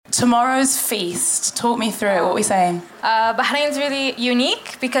Tomorrow's feast. Talk me through it. What are we saying? Bahrain's really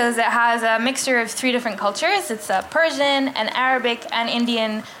unique because it has a mixture of 3 different cultures. It's Persian and Arabic and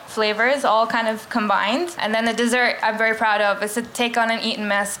Indian flavors all kind of combined. And then the dessert I'm very proud of. It's a take on an Eton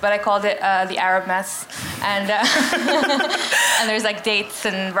mess, but I called it the Arab mess. And and there's like dates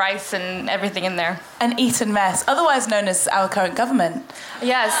and rice and everything in there. An Eton mess, otherwise known as our current government.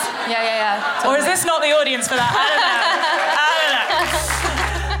 Yes, yeah. Totally. Or is this not the audience for that? I don't know.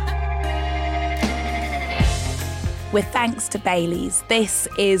 With thanks to Baileys, this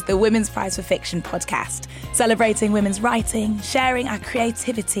is the Women's Prize for Fiction podcast, celebrating women's writing, sharing our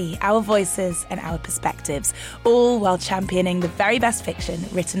creativity, our voices and our perspectives, all while championing the very best fiction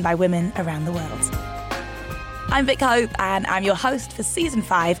written by women around the world. I'm Vic Hope and I'm your host for Season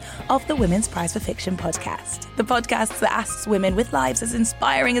 5 of the Women's Prize for Fiction podcast, the podcast that asks women with lives as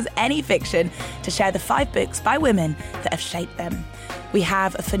inspiring as any fiction to share the 5 books by women that have shaped them. We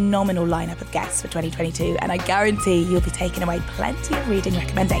have a phenomenal lineup of guests for 2022 and I guarantee you'll be taking away plenty of reading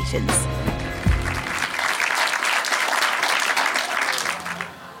recommendations.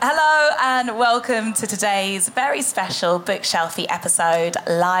 Hello and welcome to today's very special Bookshelfie episode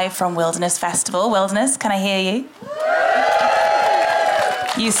live from Wilderness Festival. Wilderness, can I hear you?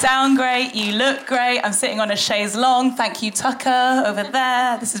 You sound great, you look great. I'm sitting on a chaise longue. Thank you, Tucker, over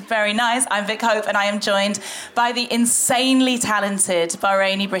there. This is very nice. I'm Vic Hope and I am joined by the insanely talented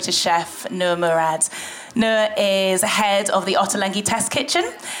Bahraini British chef, Noor Murad. Noor is head of the Ottolenghi Test Kitchen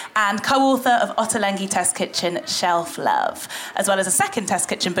and co-author of Ottolenghi Test Kitchen Shelf Love, as well as a second Test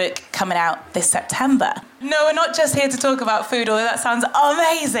Kitchen book coming out this September. No, we're not just here to talk about food, although that sounds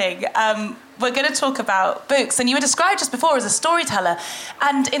amazing. We're going to talk about books. And you were described just before as a storyteller.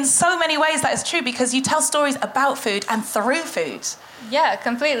 And in so many ways that is true because you tell stories about food and through food. Yeah,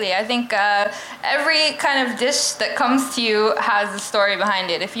 completely. I think every kind of dish that comes to you has a story behind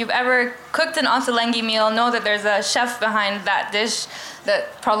it. If you've ever cooked an Ottolenghi meal, know that there's a chef behind that dish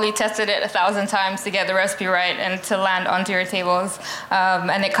that probably tested it 1,000 times to get the recipe right and to land onto your tables.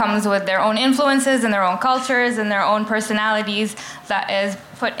 And it comes with their own influences and their own cultures and their own personalities that is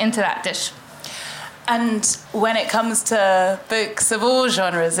put into that dish. And when it comes to books of all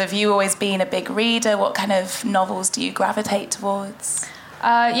genres, have you always been a big reader? What kind of novels do you gravitate towards?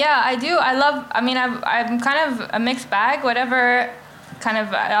 Yeah, I do. I'm kind of a mixed bag. Whatever kind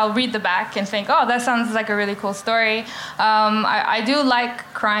of, I'll read the back and think, oh, that sounds like a really cool story. I do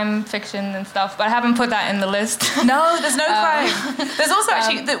like crime fiction and stuff, but I haven't put that in the list. No, there's no crime. There's also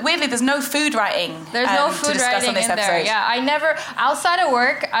weirdly, there's no food writing. There's no food writing in episode. there. Yeah, I never, outside of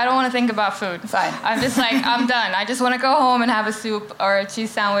work, I don't want to think about food. Fine. I'm just like, I'm done. I just want to go home and have a soup or a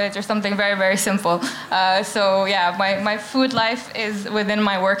cheese sandwich or something very, very simple. So yeah, my food life is within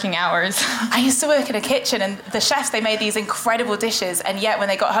my working hours. I used to work in a kitchen and the chefs, they made these incredible dishes. And yet when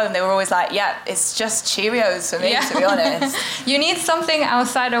they got home, they were always like, yeah, it's just Cheerios for me, to be honest. You need something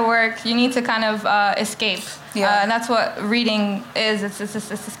outside of work. You need to kind of escape. Yeah. And that's what reading is. It's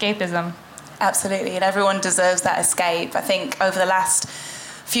escapism. Absolutely. And everyone deserves that escape. I think over the last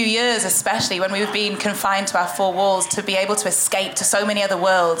few years, especially when we've been confined to our 4 walls, to be able to escape to so many other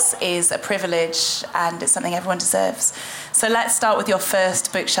worlds is a privilege and it's something everyone deserves. So let's start with your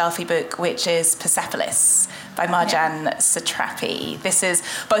first Bookshelfie book, which is Persepolis by Marjane Satrapi. This is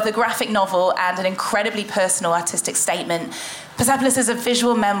both a graphic novel and an incredibly personal artistic statement. Persepolis is a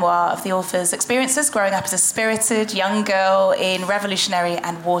visual memoir of the author's experiences growing up as a spirited young girl in revolutionary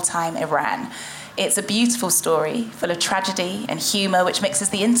and wartime Iran. It's a beautiful story full of tragedy and humour, which mixes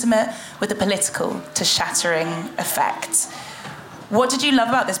the intimate with the political to shattering effect. What did you love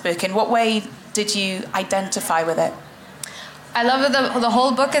about this book? In what way did you identify with it? I love that the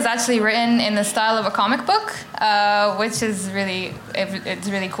whole book is actually written in the style of a comic book, which is it's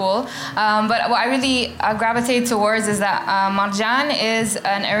really cool. But what I really gravitate towards is that Marjane is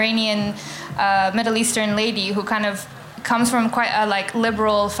an Iranian Middle Eastern lady who kind of comes from quite a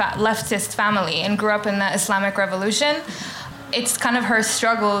liberal leftist family and grew up in the Islamic Revolution. It's kind of her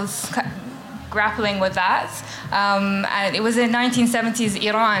struggles grappling with that. And it was in 1970s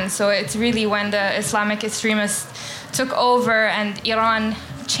Iran, so it's really when the Islamic extremists took over and Iran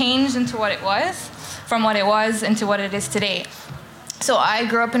changed into what it was, from what it was into what it is today. So I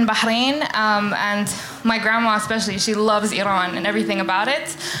grew up in Bahrain, and my grandma especially, she loves Iran and everything about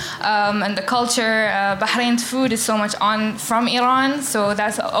it. And the culture, Bahrain's food is so much from Iran, so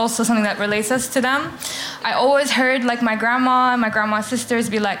that's also something that relates us to them. I always heard my grandma and my grandma's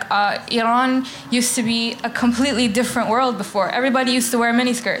sisters be like, Iran used to be a completely different world before. Everybody used to wear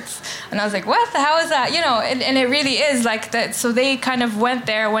miniskirts. And I was like, what? How is that? And it really is like that. So they kind of went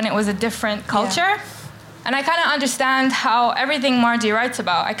there when it was a different culture. Yeah. And I kind of understand how everything Margie writes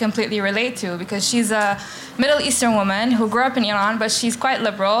about I completely relate to, because she's a Middle Eastern woman who grew up in Iran, but she's quite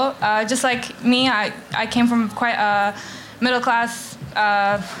liberal. Just like me, I came from quite a middle-class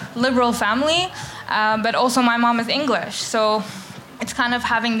liberal family, but also my mom is English. So it's kind of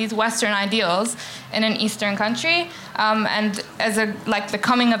having these Western ideals in an Eastern country. And as the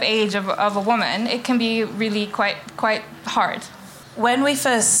coming of age of a woman, it can be really quite hard. When we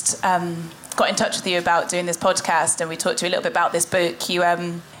first got in touch with you about doing this podcast and we talked to you a little bit about this book,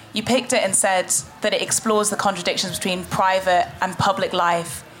 you picked it and said that it explores the contradictions between private and public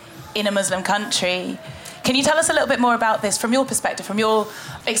life in a Muslim country. Can you tell us a little bit more about this from your perspective, from your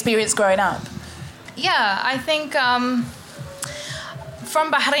experience growing up? Yeah, I think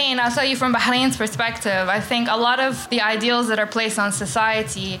from Bahrain, I'll tell you from Bahrain's perspective, I think a lot of the ideals that are placed on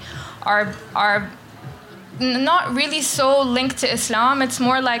society are not really so linked to Islam. It's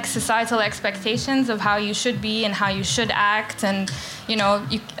more like societal expectations of how you should be and how you should act. And,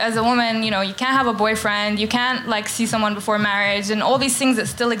 as a woman, you can't have a boyfriend, you can't see someone before marriage, and all these things that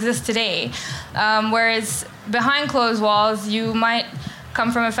still exist today. Whereas behind closed walls, you might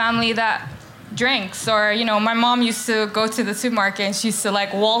come from a family that drinks, or my mom used to go to the supermarket and she used to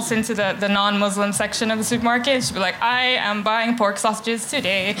waltz into the non-Muslim section of the supermarket. She'd be like, I am buying pork sausages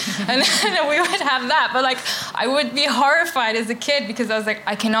today, and then we would have that. But I would be horrified as a kid, because I was like,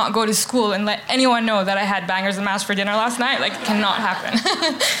 I cannot go to school and let anyone know that I had bangers and mash for dinner last night. It cannot happen.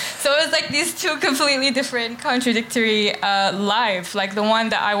 So it was these two completely different, contradictory lives, the one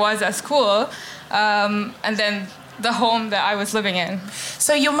that I was at school, and then the home that I was living in.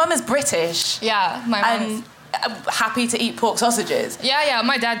 So your mum is British? Yeah, my mum is. Happy to eat pork sausages? Yeah,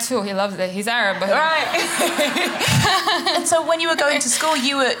 my dad too. He loves it. He's Arab. But right. And so when you were going to school,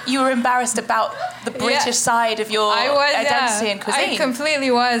 you were embarrassed about the British side of your identity and cuisine? I completely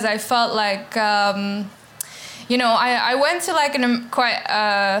was. I felt like, I went to quite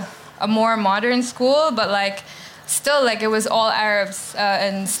a more modern school, but still it was all Arabs,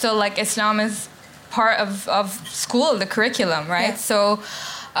 and still Islam is part of school, the curriculum, right? Yeah. So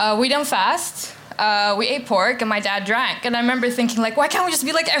we didn't fast. We ate pork, and my dad drank. And I remember thinking, why can't we just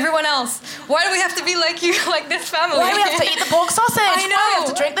be like everyone else? Why do we have to be like you, like this family? Why do we have to eat the pork sausage? I know. Why do we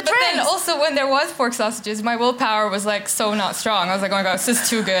have to drink the drinks? But then also, when there was pork sausages, my willpower was so not strong. I was like, oh my God, this is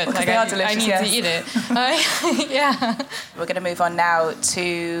too good. They are delicious, I need to eat it. Yeah. We're going to move on now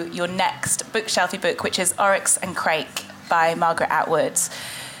to your next bookshelfy book, which is Oryx and Crake by Margaret Atwood.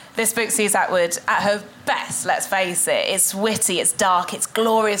 This book sees Atwood at her best, let's face it. It's witty, it's dark, it's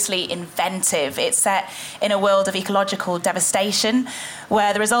gloriously inventive. It's set in a world of ecological devastation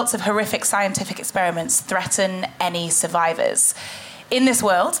where the results of horrific scientific experiments threaten any survivors. In this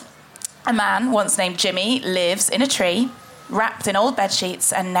world, a man once named Jimmy lives in a tree, wrapped in old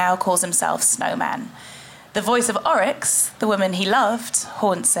bedsheets, and now calls himself Snowman. The voice of Oryx, the woman he loved,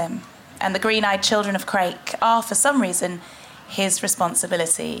 haunts him. And the green-eyed children of Crake are, for some reason, his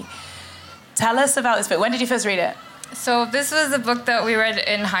responsibility. Tell us about this book. When did you first read it? So this was a book that we read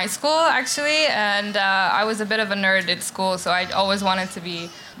in high school, actually, and I was a bit of a nerd at school, so I always wanted to be,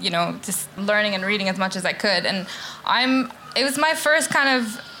 just learning and reading as much as I could. And it was my first kind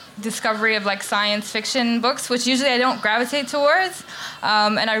of discovery of science fiction books, which usually I don't gravitate towards.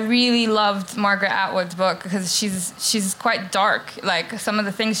 And I really loved Margaret Atwood's book because she's quite dark. Some of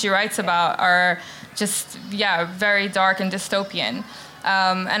the things she writes about are just, very dark and dystopian.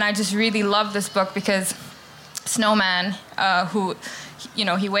 And I just really love this book because Snowman, who,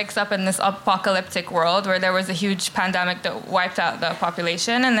 he wakes up in this apocalyptic world where there was a huge pandemic that wiped out the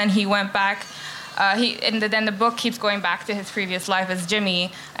population, and then he went back. Then the book keeps going back to his previous life as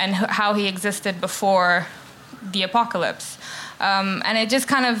Jimmy and how he existed before the apocalypse. And it just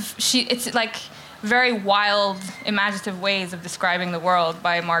kind of, it's very wild, imaginative ways of describing the world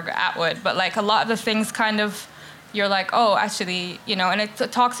by Margaret Atwood. But a lot of the things kind of, you're oh, actually, and it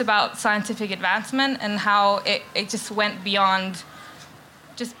talks about scientific advancement and how it just went beyond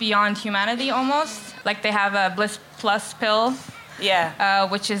humanity almost. They have a Bliss Plus pill. Yeah.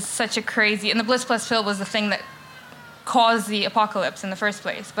 Which is such a crazy... And the Bliss Plus pill was the thing that caused the apocalypse in the first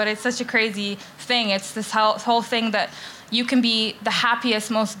place. But it's such a crazy thing. It's this whole thing that you can be the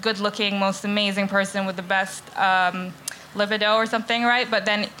happiest, most good-looking, most amazing person with the best libido or something, right? But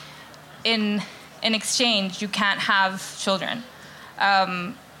then in exchange, you can't have children.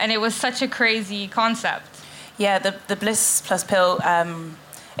 And it was such a crazy concept. Yeah, the Bliss Plus pill...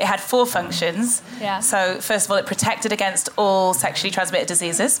 It had 4 functions. Yeah. So first of all, it protected against all sexually transmitted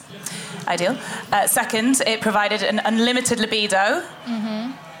diseases. Ideal. Second, it provided an unlimited libido.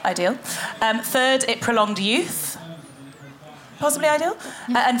 Mm-hmm. Ideal. Third, it prolonged youth. possibly ideal.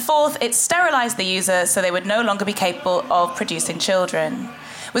 And fourth, it sterilised the user so they would no longer be capable of producing children.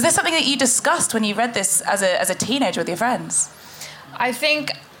 Was this something that you discussed when you read this as a teenager with your friends? I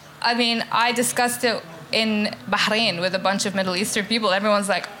discussed it in Bahrain with a bunch of Middle Eastern people. Everyone's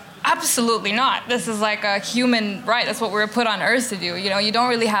like, absolutely not. This is like a human right. That's what we were put on earth to do. You know, you don't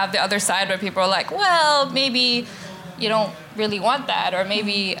really have the other side where people are like, well, maybe you don't really want that, or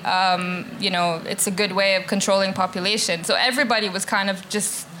maybe, it's a good way of controlling population. So everybody was kind of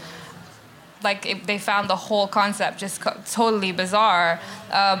just like, they found the whole concept just totally bizarre.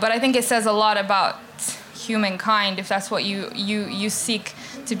 But I think it says a lot about humankind if that's what you seek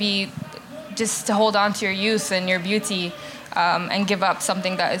to be, just to hold on to your youth and your beauty and give up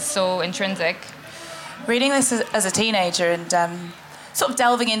something that is so intrinsic. Reading this as a teenager and sort of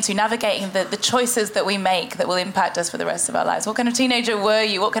delving into navigating the choices that we make that will impact us for the rest of our lives. What kind of teenager were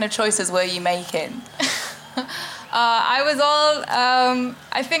you? What kind of choices were you making? I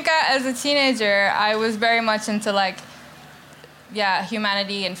think as a teenager, I was very much into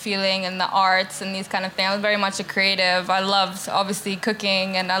humanity and feeling and the arts and these kind of things. I was very much a creative. I loved, obviously,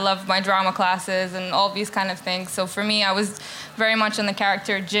 cooking, and I loved my drama classes and all these kind of things. So for me, I was very much on the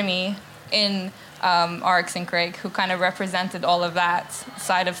character Jimmy in Oryx and Crake, who kind of represented all of that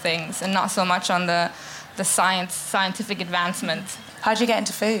side of things, and not so much on the scientific advancement. How'd you get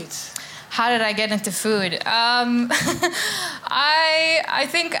into food? How did I get into food? I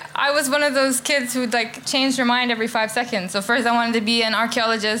think I was one of those kids who changed their mind every 5 seconds. So first I wanted to be an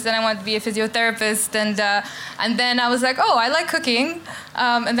archaeologist, then I wanted to be a physiotherapist, and then I was like, oh, I like cooking.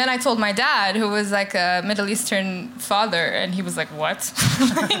 And then I told my dad, who was like a Middle Eastern father, and he was like, what?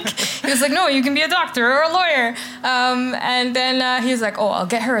 He was like, no, you can be a doctor or a lawyer. And then he was like, oh, I'll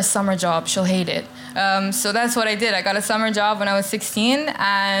get her a summer job. She'll hate it. So that's what I did. I got a summer job when I was 16,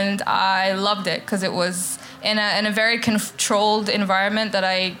 and I loved it because it was in a very controlled environment that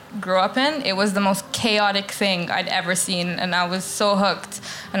I grew up in. It was the most chaotic thing I'd ever seen, and I was so hooked.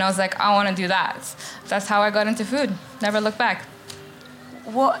 And I was like, I want to do that. That's how I got into food. Never looked back.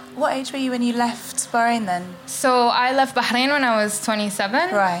 What age were you when you left Bahrain then? So I left Bahrain when I was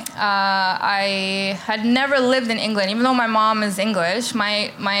 27. Right. I had never lived in England. Even though my mom is English,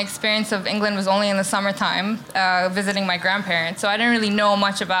 my experience of England was only in the summertime, visiting my grandparents. So I didn't really know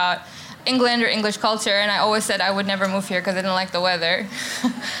much about England or English culture, and I always said I would never move here because I didn't like the weather.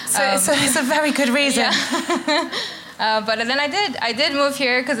 So it's a very good reason. Yeah. But then I did move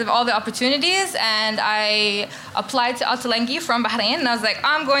here because of all the opportunities, and I applied to Ottolenghi from Bahrain, and I was like,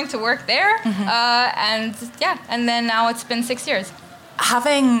 I'm going to work there. Mm-hmm. And then now it's been 6 years.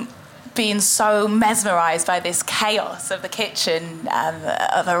 Having been so mesmerised by this chaos of the kitchen,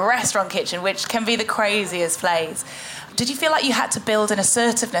 of a restaurant kitchen, which can be the craziest place, did you feel like you had to build an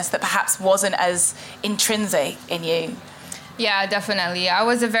assertiveness that perhaps wasn't as intrinsic in you? Yeah, definitely. I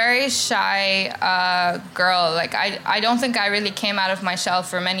was a very shy girl. I don't think I really came out of my shell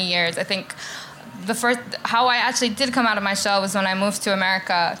for many years. I think how I actually did come out of my shell was when I moved to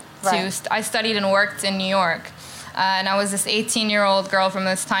America. Right. I studied and worked in New York. And I was this 18-year-old girl from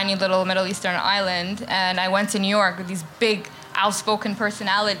this tiny little Middle Eastern island. And I went to New York with these big, outspoken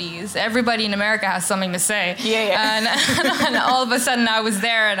personalities. Everybody in America has something to say. Yeah. And all of a sudden I was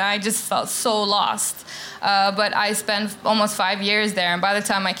there, and I just felt so lost. But I spent almost 5 years there, and by the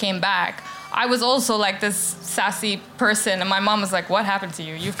time I came back, I was also like this sassy person, and my mom was like, what happened to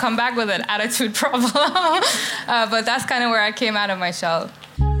you? You've come back with an attitude problem. But that's kind of where I came out of my shell.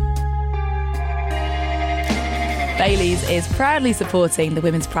 Baileys is proudly supporting the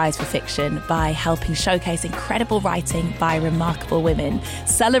Women's Prize for Fiction by helping showcase incredible writing by remarkable women,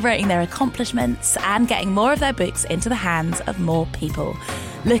 celebrating their accomplishments and getting more of their books into the hands of more people.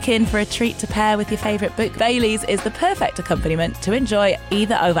 Looking for a treat to pair with your favourite book? Baileys is the perfect accompaniment to enjoy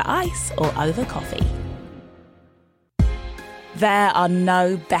either over ice or over coffee. There are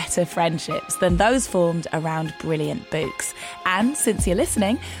no better friendships than those formed around brilliant books. And since you're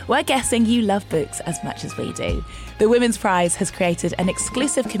listening, we're guessing you love books as much as we do. The Women's Prize has created an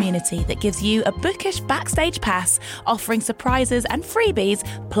exclusive community that gives you a bookish backstage pass, offering surprises and freebies,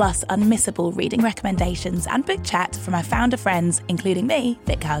 plus unmissable reading recommendations and book chat from our founder friends, including me,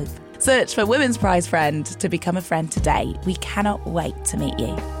 Vic Hove. Search for Women's Prize Friend to become a friend today. We cannot wait to meet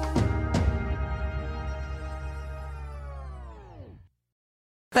you.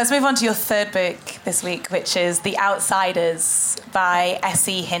 Let's move on to your third book this week, which is The Outsiders by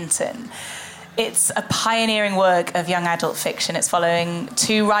S.E. Hinton. It's a pioneering work of young adult fiction. It's following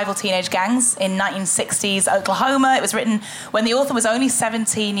two rival teenage gangs in 1960s Oklahoma. It was written when the author was only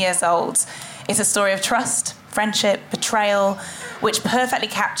 17 years old. It's a story of trust, friendship, betrayal, which perfectly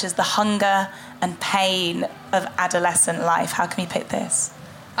captures the hunger and pain of adolescent life. How can we pick this?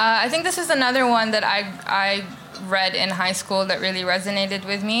 I think this is another one that I read in high school that really resonated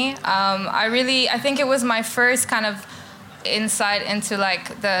with me. I think it was my first kind of insight into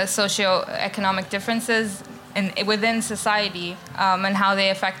like the socioeconomic differences within society, and how they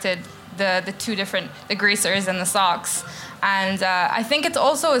affected the two different, the greasers and the socks. And I think it's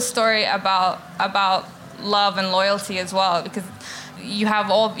also a story about love and loyalty as well, because you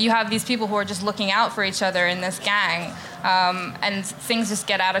have these people who are just looking out for each other in this gang, and things just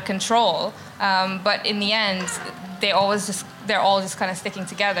get out of control. But in the end, they're all just kind of sticking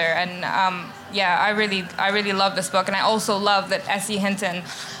together. And I really love this book, and I also love that S.E. Hinton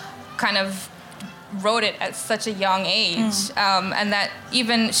kind of wrote it at such a young age, and that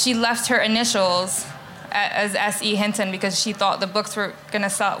even she left her initials as S.E. Hinton because she thought the books weren't going to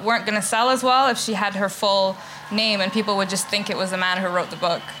sell as well if she had her full name, and people would just think it was the man who wrote the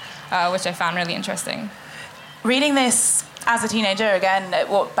book, which I found really interesting. Reading this as a teenager, again, at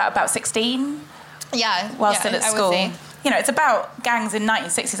about 16? Yeah. While still at school. It's about gangs in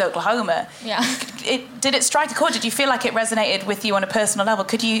 1960s Oklahoma. Yeah. Did it strike a chord? Did you feel like it resonated with you on a personal level?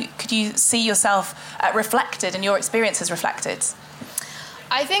 Could you see yourself reflected and your experiences reflected?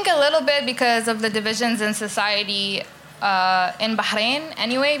 I think a little bit because of the divisions in society in Bahrain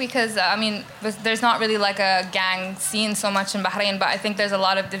anyway, because, there's not really like a gang scene so much in Bahrain, but I think there's a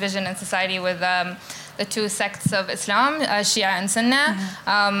lot of division in society with the two sects of Islam, Shia and Sunnah,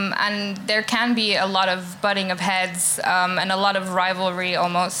 and there can be a lot of butting of heads and a lot of rivalry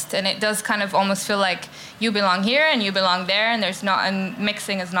almost, and it does kind of almost feel like you belong here and you belong there, and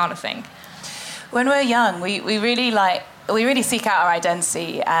mixing is not a thing. When we're young, we really seek out our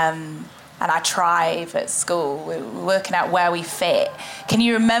identity, and our tribe at school. We're working out where we fit. Can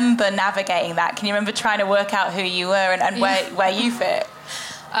you remember navigating that? Can you remember trying to work out who you were and where you fit?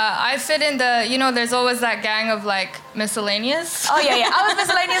 I fit in there's always that gang of like miscellaneous. Oh yeah. I was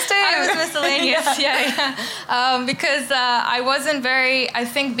miscellaneous too. I was miscellaneous, yeah. Because I wasn't I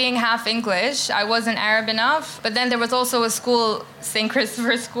think being half English, I wasn't Arab enough. But then there was also a school, St.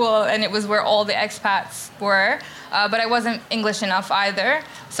 Christopher School, and it was where all the expats were. But I wasn't English enough either.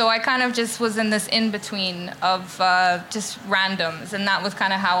 So I kind of just was in this in-between of just randoms. And that was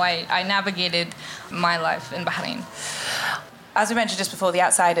kind of how I navigated my life in Bahrain. As we mentioned just before, The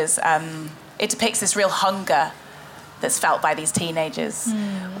Outsiders, it depicts this real hunger that's felt by these teenagers.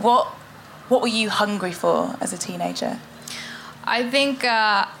 What were you hungry for as a teenager? I think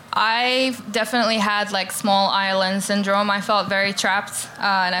I definitely had like small island syndrome. I felt very trapped,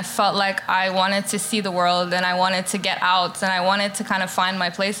 and I felt like I wanted to see the world, and I wanted to get out, and I wanted to kind of find my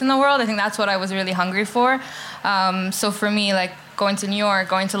place in the world. I think that's what I was really hungry for. So for me, like, going to New York,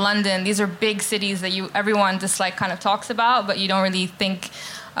 going to London, these are big cities that everyone just like kind of talks about, but you don't really think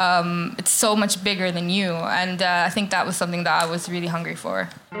it's so much bigger than you. And I think that was something that I was really hungry for.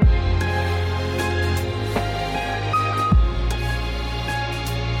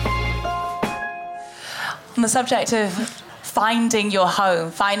 On the subject of finding your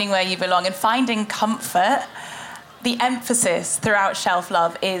home, finding where you belong, and finding comfort, the emphasis throughout Shelf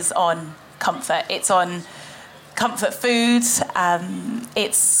Love is on comfort. It's on comfort foods.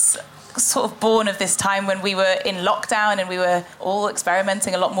 It's sort of born of this time when we were in lockdown and we were all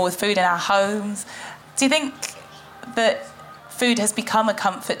experimenting a lot more with food in our homes. Do you think that food has become a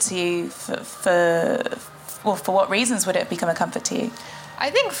comfort to you for what reasons would it become a comfort to you? I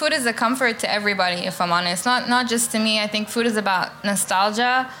think food is a comfort to everybody, if I'm honest. Not just to me. I think food is about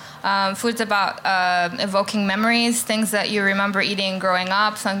nostalgia. Food's about evoking memories, things that you remember eating growing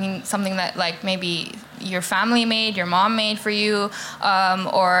up, something that like maybe your family made, your mom made for you,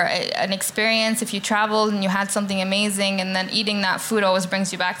 or an experience if you traveled and you had something amazing, and then eating that food always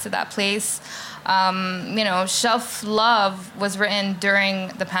brings you back to that place. Shelf Love was written during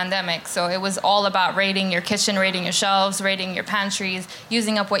the pandemic, so it was all about raiding your kitchen, raiding your shelves, raiding your pantries,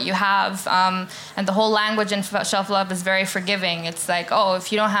 using up what you have, and the whole language in Shelf Love is very forgiving. It's like, oh,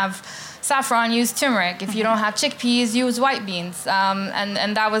 if you don't have saffron, use turmeric. If you don't have chickpeas, use white beans.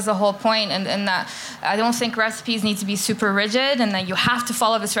 And that was the whole point. And that I don't think recipes need to be super rigid and that you have to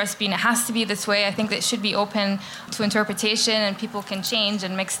follow this recipe and it has to be this way. I think that it should be open to interpretation and people can change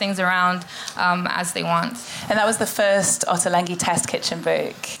and mix things around as they want. And that was the first Ottolenghi test kitchen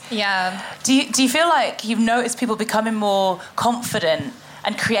book. Yeah. Do you feel like you've noticed people becoming more confident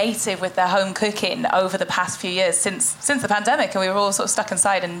and creative with their home cooking over the past few years since the pandemic, and we were all sort of stuck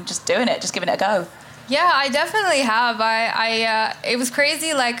inside and just doing it, just giving it a go? Yeah, I definitely have. It was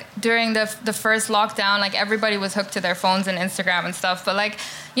crazy, like, during the first lockdown, like, everybody was hooked to their phones and Instagram and stuff. But, like,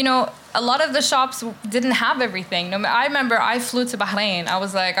 you know, a lot of the shops didn't have everything. I remember I flew to Bahrain. I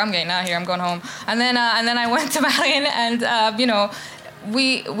was like, I'm getting out of here. I'm going home. And then I went to Bahrain and, you know,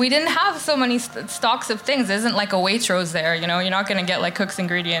 we didn't have so many stocks of things. There isn't like a Waitrose there, you know. You're not going to get like Cook's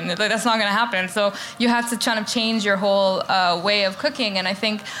ingredient. That's not going to happen. So you have to kind of change your whole way of cooking. And I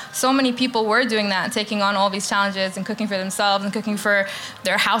think so many people were doing that, taking on all these challenges and cooking for themselves and cooking for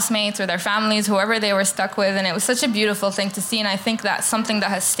their housemates or their families, whoever they were stuck with. And it was such a beautiful thing to see. And I think that's something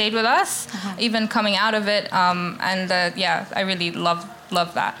that has stayed with us, even coming out of it. Yeah, I really love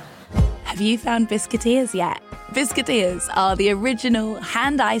that. Have you found Biscuiteers yet? Biscuiteers are the original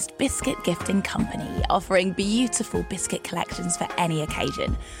hand-iced biscuit gifting company, offering beautiful biscuit collections for any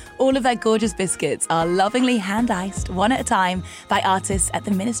occasion. All of their gorgeous biscuits are lovingly hand-iced, one at a time, by artists at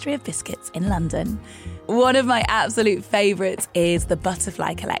the Ministry of Biscuits in London. One of my absolute favourites is the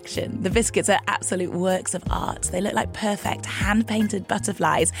Butterfly collection. The biscuits are absolute works of art. They look like perfect hand-painted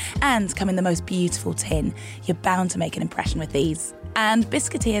butterflies and come in the most beautiful tin. You're bound to make an impression with these. And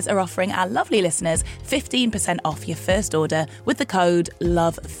Biscuiteers are offering our lovely listeners 15% off your first order with the code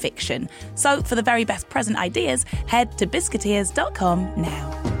LOVEFICTION. So for the very best present ideas, head to biscuiteers.com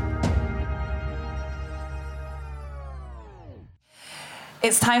now.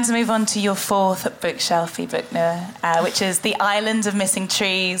 It's time to move on to your fourth bookshelfy book, Noor, which is The Island of Missing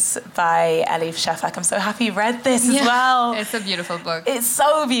Trees by Elif Shafak. I'm so happy you read this as well. It's a beautiful book. It's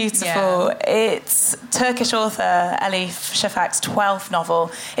so beautiful. Yeah. It's Turkish author Elif Shafak's 12th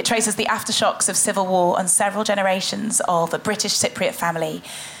novel. It traces the aftershocks of civil war on several generations of a British Cypriot family.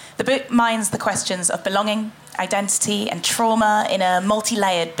 The book mines the questions of belonging, identity and trauma in a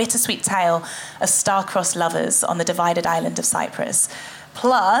multi-layered, bittersweet tale of star-crossed lovers on the divided island of Cyprus.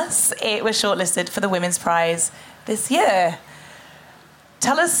 Plus, it was shortlisted for the Women's Prize this year.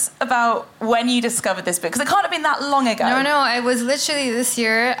 Tell us about when you discovered this book, because it can't have been that long ago. No, it was literally this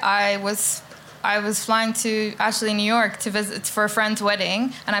year. I was flying to actually New York to visit for a friend's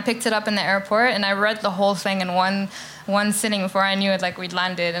wedding, and I picked it up in the airport, and I read the whole thing in one sitting before I knew it, like we'd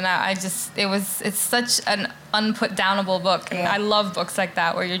landed. And it's such an unput-downable book. And I love books like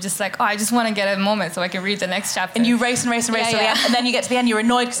that, where you're just like, I just want to get a moment so I can read the next chapter. And you race to the end, and then you get to the end, you're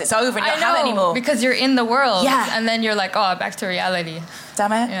annoyed because it's over and you don't have it anymore. Because you're in the world. Yeah. And then you're like, back to reality.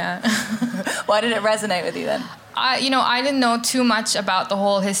 Damn it. Yeah. Why did it resonate with you then? I didn't know too much about the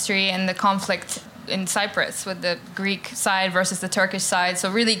whole history and the conflict in Cyprus with the Greek side versus the Turkish side,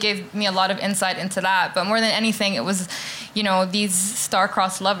 so really gave me a lot of insight into that. But more than anything, it was, these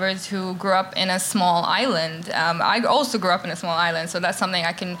star-crossed lovers who grew up in a small island. I also grew up in a small island, so that's something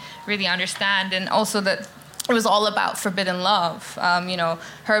I can really understand. And also that it was all about forbidden love.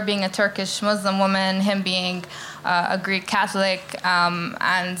 Her being a Turkish Muslim woman, him being a Greek Catholic,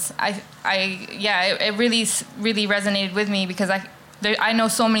 and it really, really resonated with me because I know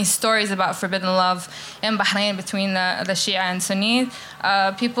so many stories about forbidden love in Bahrain between the Shia and Sunni.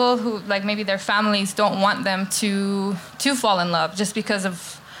 People who, like, maybe their families don't want them to fall in love just because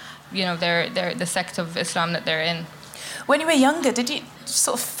of, the sect of Islam that they're in. When you were younger, did you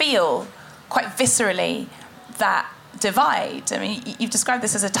sort of feel quite viscerally that divide? I mean, you've described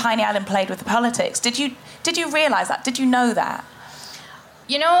this as a tiny island played with the politics. Did you realise that? Did you know that?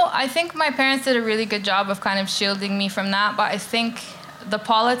 I think my parents did a really good job of kind of shielding me from that, but I think the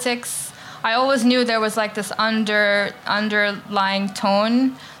politics, I always knew there was like this underlying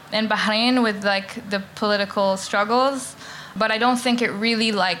tone in Bahrain with like the political struggles, but I don't think it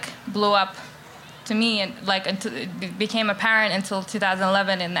really like blew up to me and like until it became apparent until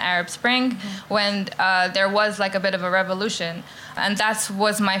 2011 in the Arab Spring, when there was like a bit of a revolution, and that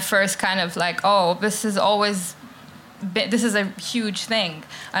was my first kind of like, this is a huge thing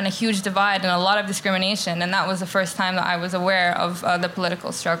and a huge divide and a lot of discrimination, and that was the first time that I was aware of the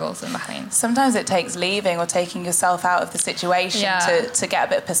political struggles in Bahrain. Sometimes it takes leaving or taking yourself out of the situation to get a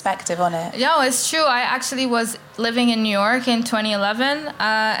bit of perspective on it. No, it's true. I actually was living in New York in 2011,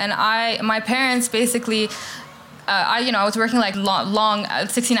 and my parents basically, I was working like long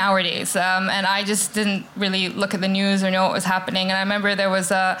 16-hour days, and I just didn't really look at the news or know what was happening. And I remember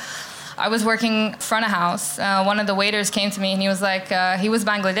I was working front of house. One of the waiters came to me and he was like, he was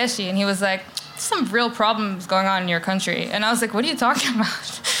Bangladeshi, and he was like, there's some real problems going on in your country. And I was like, what are you talking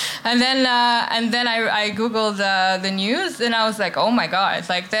about? And then I Googled the news, and I was like, oh my God.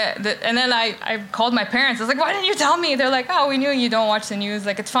 Like and then I called my parents. I was like, why didn't you tell me? They're like, we knew you don't watch the news.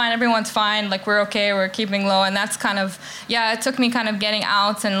 Like, it's fine. Everyone's fine. Like, we're okay. We're keeping low. And that's kind of, it took me kind of getting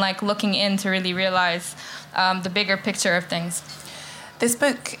out and like looking in to really realize the bigger picture of things. This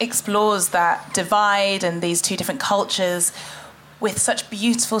book explores that divide and these two different cultures with such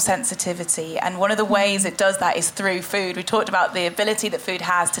beautiful sensitivity. And one of the ways it does that is through food. We talked about the ability that food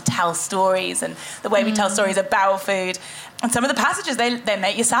has to tell stories and the way we tell stories about food. And some of the passages, they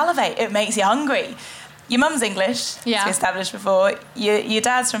make you salivate. It makes you hungry. Your mum's English, as we established before. Your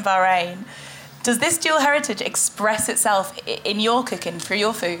dad's from Bahrain. Does this dual heritage express itself in your cooking, through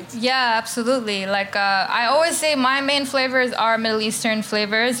your food? Yeah, absolutely. Like, I always say my main flavors are Middle Eastern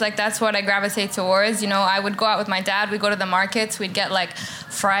flavors. Like, that's what I gravitate towards. You know, I would go out with my dad. We'd go to the markets. We'd get, like,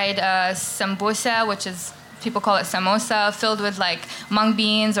 fried sambusa, which is... people call it samosa, filled with like mung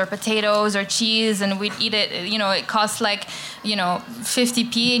beans or potatoes or cheese, and we'd eat it. You know, it costs like,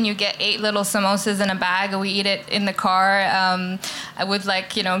 50p, and you get 8 little samosas in a bag, and we eat it in the car with like,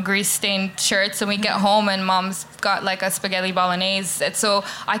 grease-stained shirts, and we get home, and mom's got like a spaghetti bolognese. And so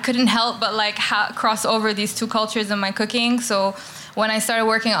I couldn't help but like cross over these two cultures in my cooking. So when I started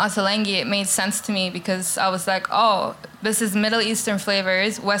working at Ottolenghi, it made sense to me because I was like, oh, this is Middle Eastern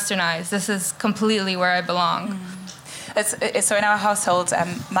flavors, westernized. This is completely where I belong. So in our household,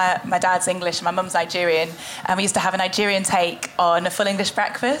 my dad's English and my mum's Nigerian, and we used to have a Nigerian take on a full English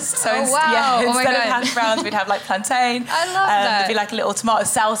breakfast. So instead of hash browns, we'd have like plantain. I love that. There'd be like a little tomato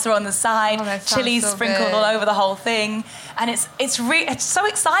salsa on the side, chilies sprinkled all over the whole thing, and it's so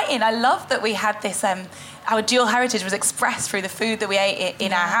exciting. I love that we had this. Our dual heritage was expressed through the food that we ate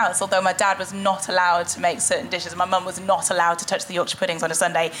in our house, although my dad was not allowed to make certain dishes. My mum was not allowed to touch the Yorkshire puddings on a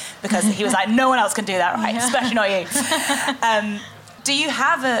Sunday because he was like, no one else can do that, right? Especially not you. Do you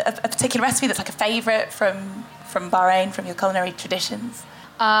have a particular recipe that's like a favourite from Bahrain, from your culinary traditions?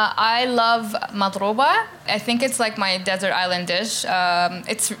 I love madrouba. I think it's like my desert island dish.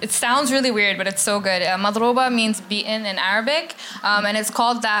 It sounds really weird, but it's so good. Madrouba means beaten in Arabic, and it's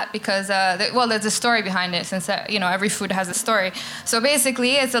called that because, there's a story behind it, since, every food has a story. So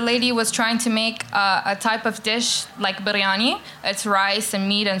basically, it's a lady was trying to make a type of dish like biryani. It's rice and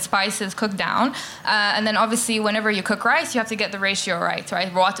meat and spices cooked down. And then obviously, whenever you cook rice, you have to get the ratio right?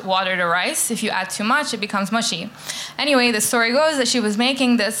 Water to rice. If you add too much, it becomes mushy. Anyway, the story goes that she was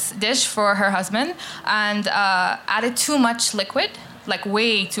making this dish for her husband and added too much liquid, like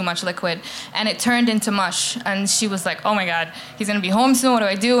way too much liquid, and it turned into mush. And she was like, oh my God, he's gonna be home soon, what do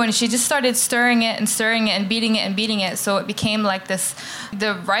I do? And she just started stirring it and beating it, so it became like this.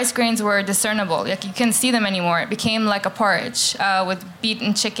 The rice grains were discernible, like you couldn't see them anymore. It became like a porridge with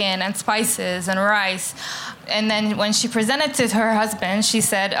beaten chicken and spices and rice. And then when she presented it to her husband, she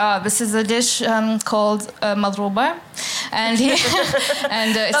said, this is a dish called madrouba. And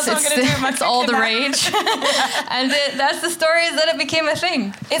it's all the rage. And that's the story, is that it became a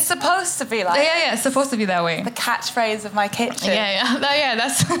thing. It's supposed to be like Yeah, it's supposed to be that way. The catchphrase of my kitchen.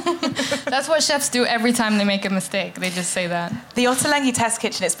 That's what chefs do every time they make a mistake. They just say that. The Ottolenghi Test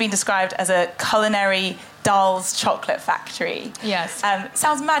Kitchen, it's been described as a culinary doll's chocolate factory. Yes.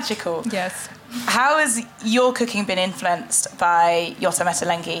 Sounds magical. Yes. How has your cooking been influenced by Yotam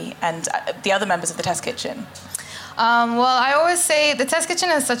Ottolenghi and the other members of the Test Kitchen? Well, I always say the Test Kitchen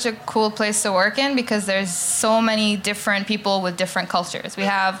is such a cool place to work in because there's so many different people with different cultures. We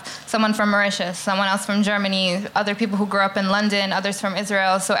have someone from Mauritius, someone else from Germany, other people who grew up in London, others from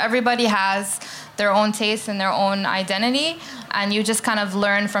Israel. So everybody has their own taste and their own identity, and you just kind of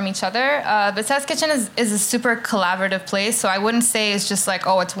learn from each other. The Test Kitchen is a super collaborative place, so I wouldn't say it's just like,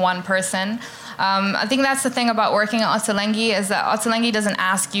 it's one person. I think that's the thing about working at Ottolenghi, is that Ottolenghi doesn't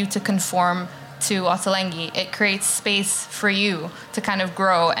ask you to conform to Ottolenghi. It creates space for you to kind of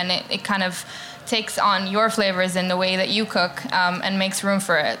grow, and it kind of takes on your flavors in the way that you cook and makes room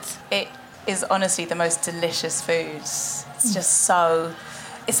for it. It is honestly the most delicious food. It's just so...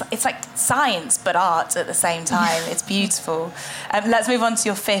 It's like science but art at the same time. It's beautiful. Let's move on to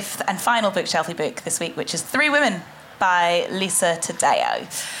your fifth and final bookshelfy book this week, which is Three Women by Lisa Taddeo.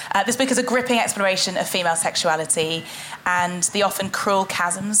 This book is a gripping exploration of female sexuality and the often cruel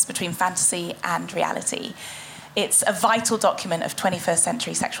chasms between fantasy and reality. It's a vital document of 21st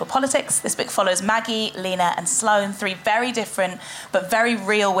century sexual politics. This book follows Maggie, Lena and Sloane, three very different but very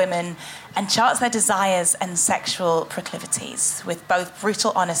real women, and charts their desires and sexual proclivities with both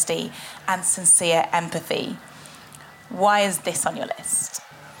brutal honesty and sincere empathy. Why is this on your list?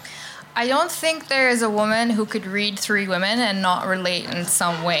 I don't think there is a woman who could read Three Women and not relate in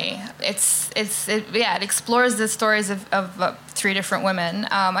some way. It explores the stories of three different women.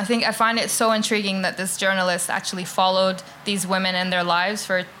 I find it so intriguing that this journalist actually followed these women in their lives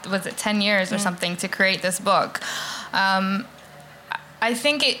for, 10 years or something to create this book. I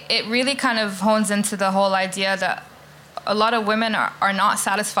think it really kind of hones into the whole idea that a lot of women are not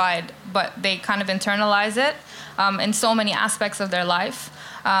satisfied but they kind of internalize it in so many aspects of their life.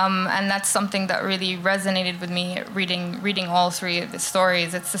 And that's something that really resonated with me reading all three of the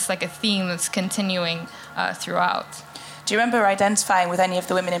stories. It's just like a theme that's continuing throughout. Do you remember identifying with any of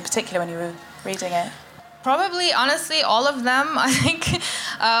the women in particular when you were reading it? Probably, honestly, all of them. I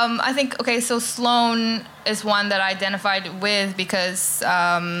think. Okay, so Sloane is one that I identified with because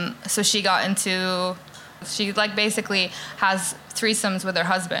so she like basically has threesomes with her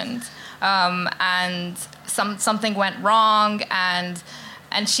husband, and something went wrong, and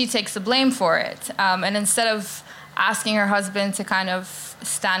she takes the blame for it. And instead of asking her husband to kind of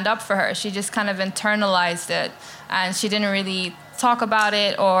stand up for her, she just kind of internalized it, and she didn't really talk about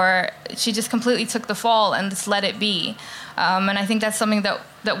it, or she just completely took the fall and just let it be. And I think that's something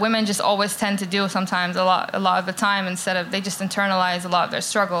that women just always tend to do sometimes, a lot of the time, instead of, they just internalize a lot of their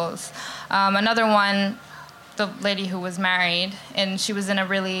struggles. Another one, the lady who was married, and she was in a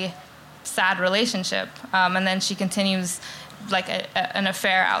really sad relationship, and then she continues like an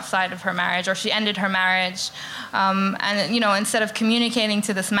affair outside of her marriage, or she ended her marriage, and instead of communicating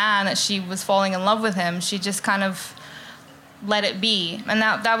to this man that she was falling in love with him, she just kind of let it be. And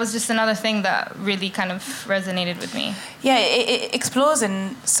that was just another thing that really kind of resonated with me. Yeah, it explores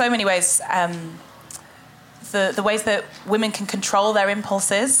in so many ways the ways that women can control their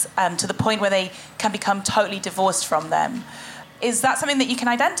impulses to the point where they can become totally divorced from them. Is that something that you can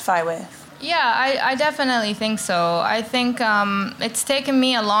identify with? Yeah, I definitely think so. I think it's taken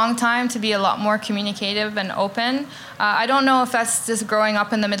me a long time to be a lot more communicative and open. I don't know if that's just growing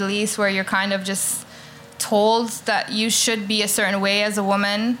up in the Middle East, where you're kind of just told that you should be a certain way as a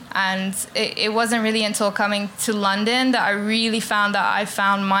woman, and it wasn't really until coming to London that I really found that I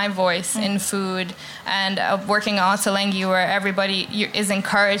found my voice in food, and working on Ottolenghi, where everybody is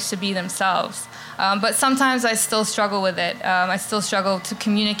encouraged to be themselves. But sometimes I still struggle with it. I still struggle to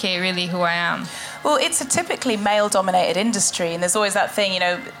communicate really who I am. Well, it's a typically male-dominated industry, and there's always that thing,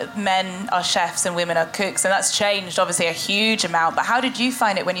 men are chefs and women are cooks, and that's changed obviously a huge amount. But how did you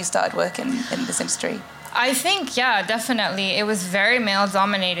find it when you started working in this industry? I think, yeah, definitely. It was very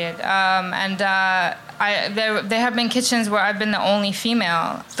male-dominated, and there have been kitchens where I've been the only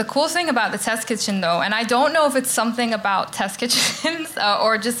female. The cool thing about the test kitchen, though, and I don't know if it's something about test kitchens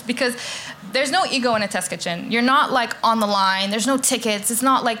or just because there's no ego in a test kitchen. You're not like on the line. There's no tickets. It's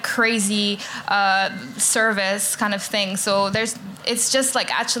not like crazy service kind of thing. So it's just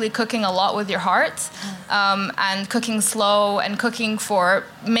like actually cooking a lot with your heart, and cooking slow, and cooking for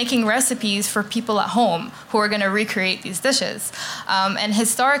making recipes for people at home who are going to recreate these dishes. And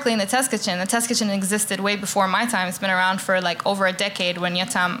historically in the test kitchen existed way before my time. It's been around for like over a decade. When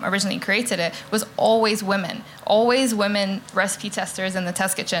Yatam originally created it, was always women recipe testers in the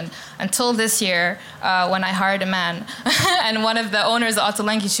test kitchen, until this year when I hired a man. And one of the owners of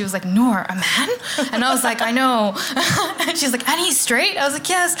Ottolenghi, she was like, "Noor, a man?" And I was like, "I know." And she's like, "And he's straight?" I was like,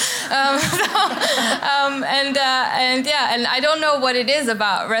 "Yes." And I don't know what it is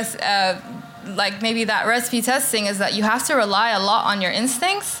about like maybe that recipe testing, is that you have to rely a lot on your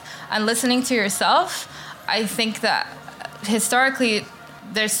instincts and listening to yourself. I think that historically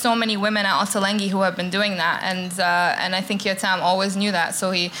there's so many women at Ottolenghi who have been doing that, and I think Yatam always knew that,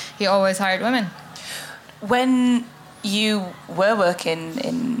 so he always hired women. When you were working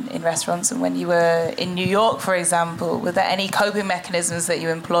in restaurants, and when you were in New York, for example, were there any coping mechanisms that you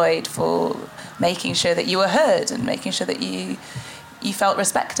employed for making sure that you were heard and making sure that you felt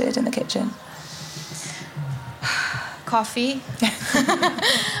respected in the kitchen? Coffee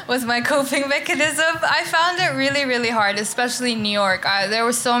was my coping mechanism. I found it really, really hard, especially in New York. There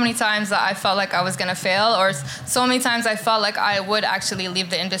were so many times that I felt like I was going to fail, or so many times I felt like I would actually leave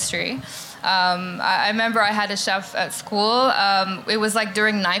the industry. I remember I had a chef at school. It was like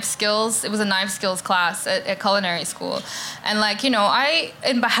during knife skills. It was a knife skills class at culinary school. And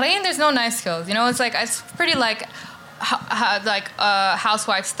in Bahrain, there's no knife skills. It's pretty like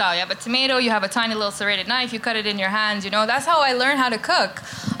housewife style. You have a tomato, you have a tiny little serrated knife, you cut it in your hands, That's how I learned how to cook.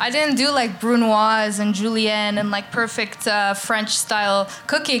 I didn't do like brunoise and julienne and like perfect French style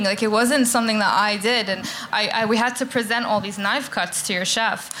cooking. Like it wasn't something that I did. And we had to present all these knife cuts to your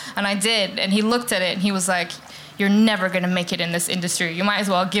chef. And I did. And he looked at it and he was like, "You're never going to make it in this industry. You might as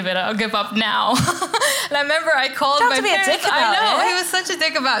well give up now." And I remember I called my parents. A dick about I know, it. he was such a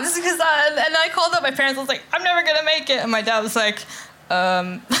dick about it. Just because and I called up my parents. I was like, "I'm never going to make it." And my dad was like,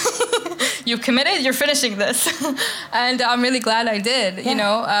 "You've committed. You're finishing this." And I'm really glad I did,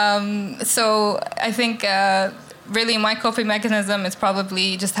 So I think really my coping mechanism is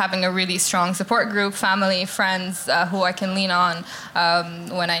probably just having a really strong support group, family, friends who I can lean on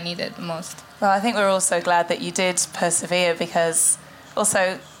when I need it most. Well, I think we're also glad that you did persevere, because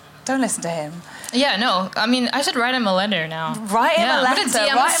also Don't listen to him. Yeah, no. I mean, I should write him a letter now. Write him a letter.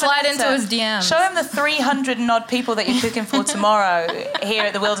 I'm gonna slide into his DMs. Show him the 300 and odd people that you're cooking for tomorrow here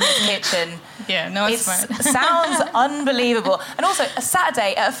at the Wilderness Kitchen. Yeah, no, it's fine. Sounds unbelievable. And also, a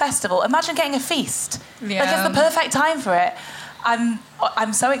Saturday at a festival. Imagine getting a feast. Yeah. Like, it's the perfect time for it.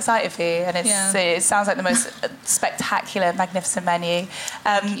 I'm so excited for you, and it sounds like the most spectacular, magnificent menu.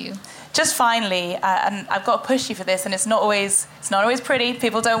 Thank you. Just finally, and I've got to push you for this, and it's not always pretty.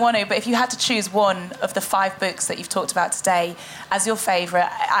 People don't want to, but if you had to choose one of the 5 books that you've talked about today as your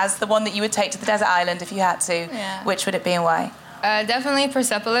favourite, as the one that you would take to the desert island if you had to, which would it be and why? Definitely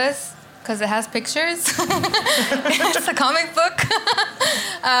Persepolis, because it has pictures. It's a comic book.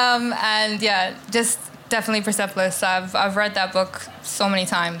 And yeah, just definitely Persepolis. I've read that book so many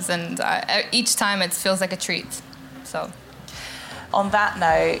times, and each time it feels like a treat. So. On that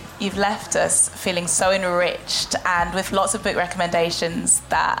note, you've left us feeling so enriched and with lots of book recommendations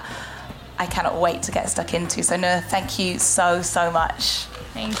that I cannot wait to get stuck into. So, Noor, thank you so much.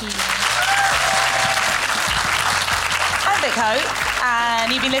 Thank you. I'm Vic Hope,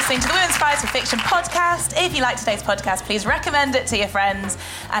 and you've been listening to the Women's Prize for Fiction podcast. If you like today's podcast, please recommend it to your friends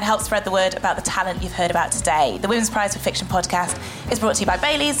and help spread the word about the talent you've heard about today. The Women's Prize for Fiction podcast is brought to you by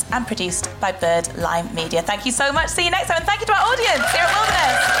Bailey's and produced by Bird Lime Media. Thank you so much. See you next time, and thank you to our audience here at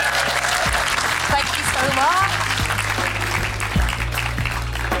Wilderness. Thank you so much.